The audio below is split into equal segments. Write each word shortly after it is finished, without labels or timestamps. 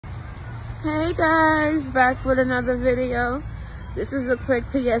Hey guys, back with another video. This is a quick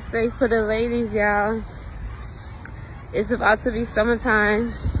PSA for the ladies, y'all. It's about to be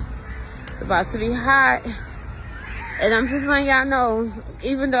summertime. It's about to be hot. And I'm just letting y'all know,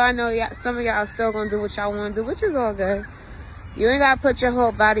 even though I know some of y'all still gonna do what y'all wanna do, which is all good. You ain't gotta put your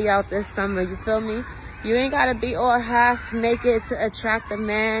whole body out this summer, you feel me? You ain't gotta be all half naked to attract a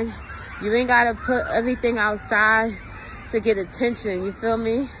man. You ain't gotta put everything outside to get attention, you feel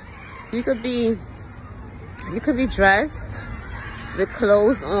me? You could be dressed with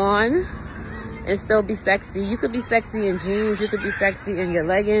clothes on and still be sexy. You could be sexy in jeans. You could be sexy in your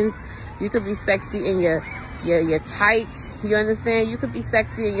leggings. You could be sexy in your tights. You understand? You could be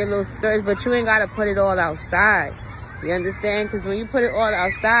sexy in your little skirts, but you ain't got to put it all outside. You understand? Because when you put it all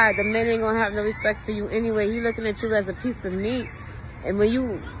outside, the men ain't going to have no respect for you anyway. He looking at you as a piece of meat. And when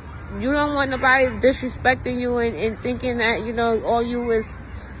you don't want nobody disrespecting you and thinking that, you know, all you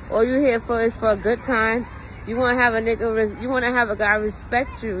here for is for a good time. You want to have you want to have a guy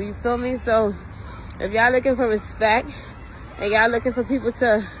respect you. You feel me? So if y'all looking for respect and y'all looking for people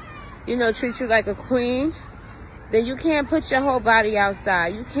to, you know, treat you like a queen, then you can't put your whole body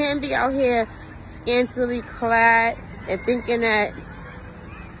outside. You can't be out here scantily clad and thinking that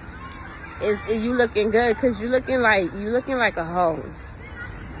is you looking good, because you looking like a hoe.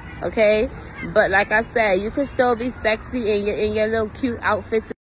 Okay? But like I said, you can still be sexy in your little cute outfits.